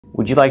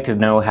Would you like to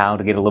know how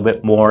to get a little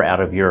bit more out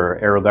of your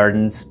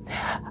AeroGardens?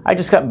 I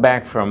just got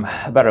back from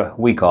about a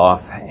week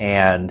off,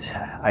 and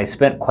I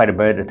spent quite a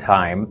bit of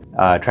time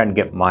trying to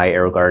get my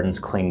AeroGardens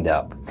cleaned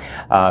up.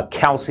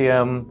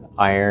 Calcium,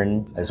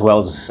 iron, as well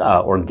as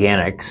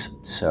organics.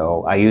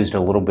 So I used a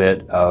little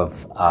bit of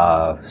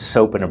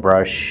soap and a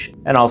brush,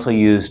 and also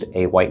used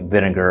a white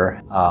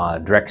vinegar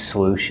direct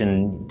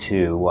solution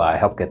to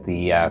help get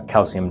the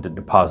calcium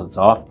deposits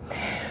off.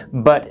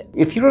 But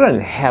if you're going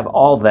to have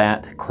all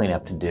that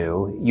cleanup to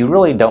do, you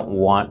really don't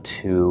want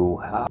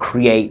to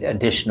create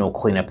additional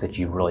cleanup that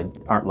you really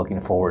aren't looking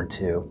forward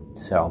to.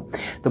 So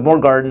the more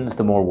gardens,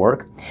 the more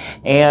work.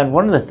 And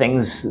one of the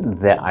things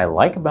that I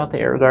like about the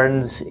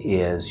AeroGardens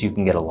is you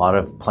can get a lot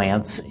of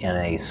plants in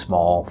a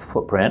small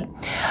footprint.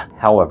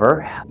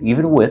 However,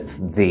 even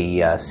with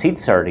the seed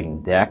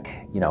starting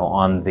deck,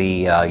 on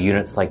the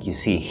units like you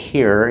see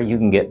here, you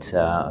can get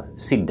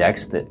seed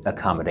decks that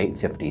accommodate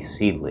 50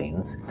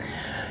 seedlings.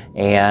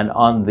 And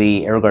on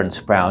the AeroGarden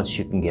Sprouts,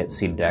 you can get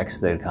seed decks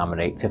that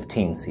accommodate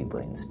 15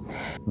 seedlings.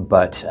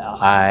 But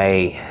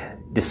I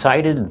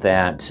decided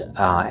that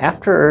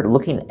after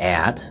looking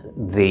at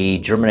the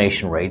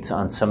germination rates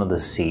on some of the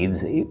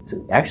seeds,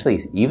 actually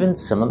even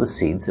some of the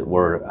seeds that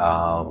were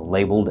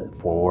labeled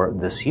for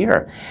this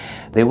year,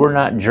 they were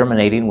not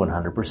germinating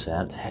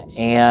 100%.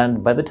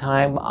 And by the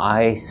time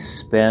I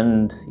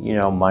spend,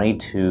 money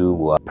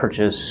to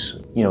purchase,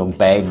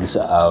 bags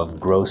of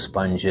grow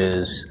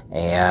sponges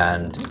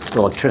and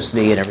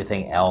electricity and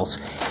everything else,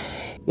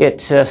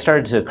 it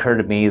started to occur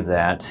to me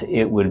that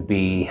it would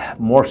be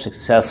more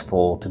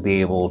successful to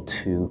be able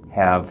to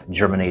have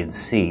germinated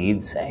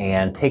seeds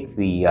and take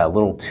the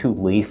little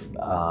 2-leaf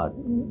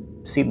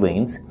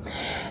seedlings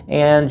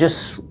and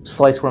just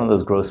slice one of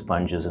those grow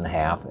sponges in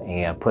half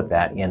and put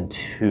that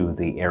into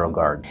the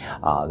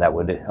AeroGarden. That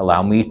would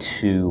allow me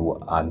to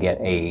get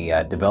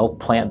a developed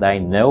plant that I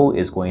know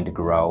is going to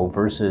grow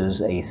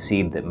versus a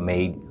seed that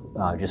may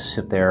just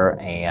sit there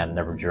and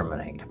never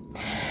germinate.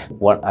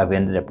 What I've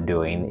ended up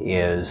doing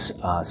is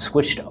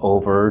switched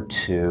over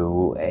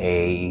to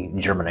a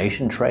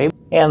germination tray,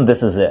 and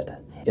this is it.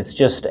 It's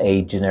just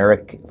a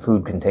generic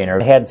food container.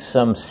 I had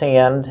some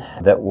sand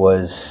that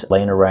was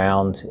laying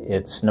around.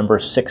 It's number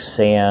 6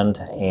 sand,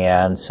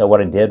 and so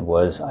what I did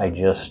was I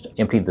just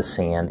emptied the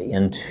sand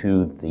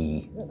into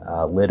the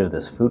lid of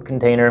this food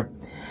container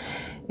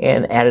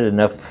and added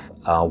enough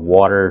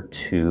water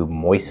to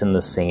moisten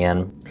the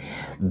sand.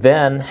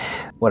 Then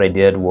what I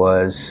did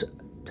was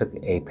took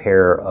a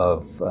pair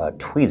of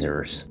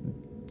tweezers.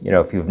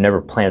 If you've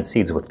never planted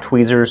seeds with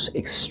tweezers,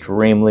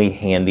 extremely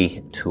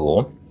handy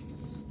tool.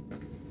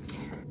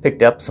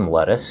 Picked up some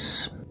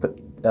lettuce,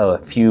 put a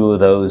few of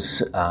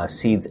those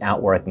seeds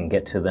out where I can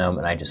get to them,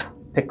 and I just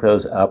picked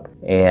those up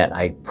and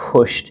I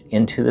pushed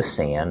into the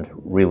sand,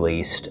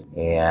 released,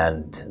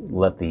 and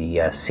let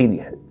the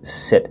seed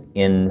sit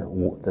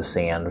in the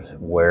sand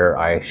where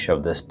I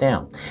shoved this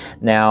down.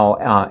 Now,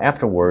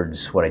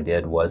 afterwards, what I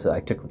did was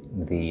I took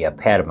the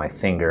pad of my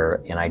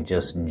finger and I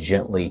just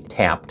gently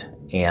tapped,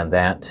 and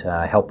that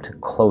helped to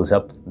close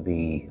up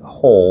the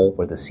hole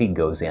where the seed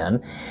goes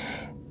in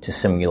to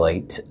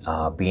simulate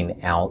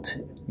being out,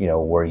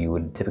 where you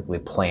would typically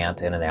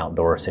plant in an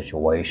outdoor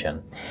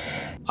situation.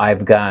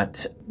 I've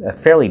got a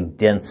fairly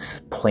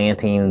dense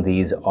planting.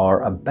 These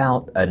are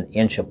about 1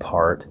 inch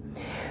apart,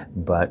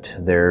 but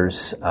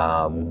there's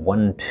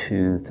 1,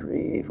 2,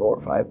 3,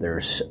 4, 5.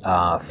 There's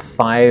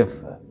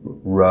 5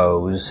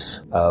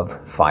 rows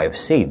of 5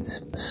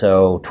 seeds.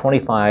 So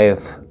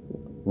 25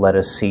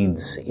 lettuce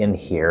seeds in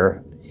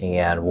here,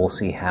 and we'll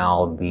see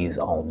how these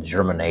all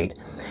germinate.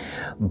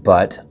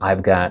 But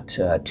I've got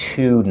 2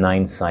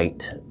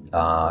 9-site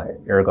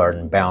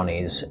AeroGarden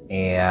Bounties,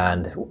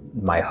 and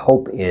my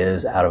hope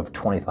is out of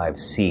 25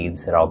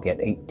 seeds that I'll get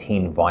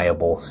 18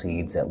 viable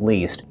seeds at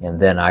least, and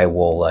then I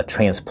will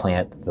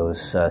transplant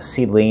those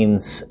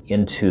seedlings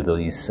into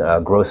these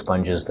grow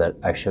sponges that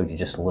I showed you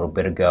just a little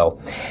bit ago,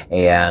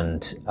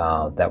 and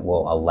that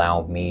will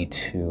allow me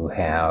to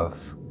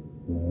have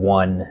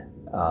 1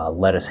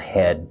 lettuce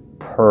head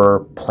per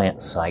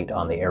plant site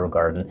on the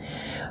AeroGarden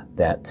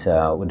that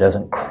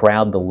doesn't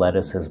crowd the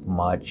lettuce as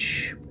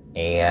much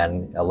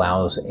and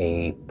allows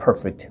a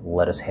perfect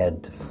lettuce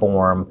head to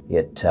form.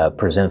 It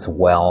presents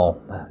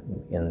well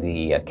in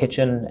the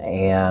kitchen,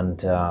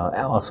 and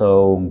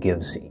also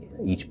gives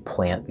each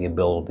plant the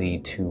ability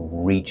to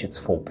reach its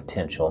full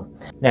potential.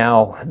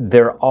 Now,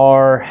 there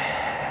are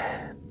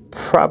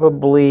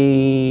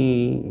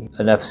probably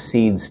enough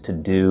seeds to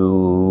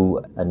do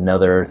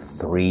another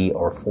 3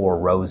 or 4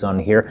 rows on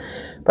here,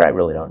 but I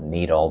really don't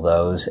need all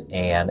those.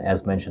 And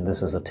as mentioned,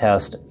 this is a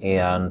test,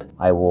 and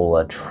I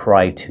will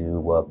try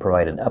to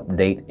provide an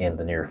update in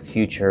the near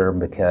future,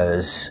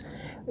 because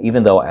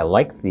even though I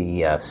like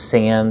the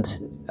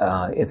sand,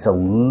 it's a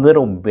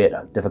little bit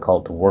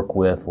difficult to work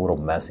with, a little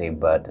messy,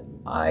 but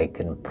I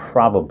can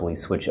probably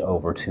switch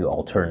over to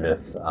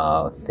alternative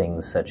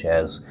things such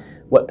as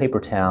wet paper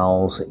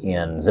towels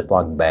in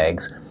Ziploc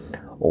bags,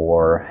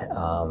 or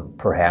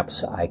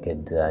perhaps I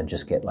could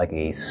just get like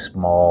a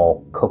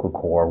small cocoa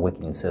core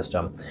wicking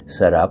system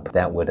set up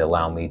that would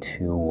allow me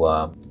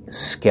to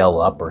scale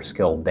up or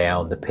scale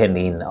down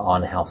depending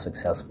on how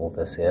successful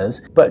this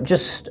is. But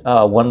just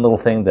one little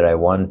thing that I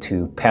wanted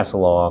to pass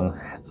along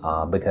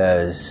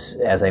because,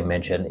 as I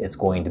mentioned, it's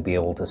going to be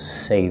able to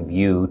save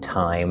you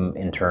time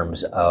in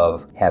terms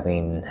of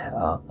having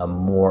a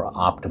more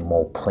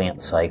optimal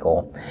plant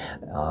cycle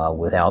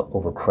without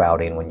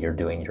overcrowding when you're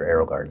doing your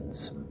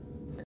AeroGardens.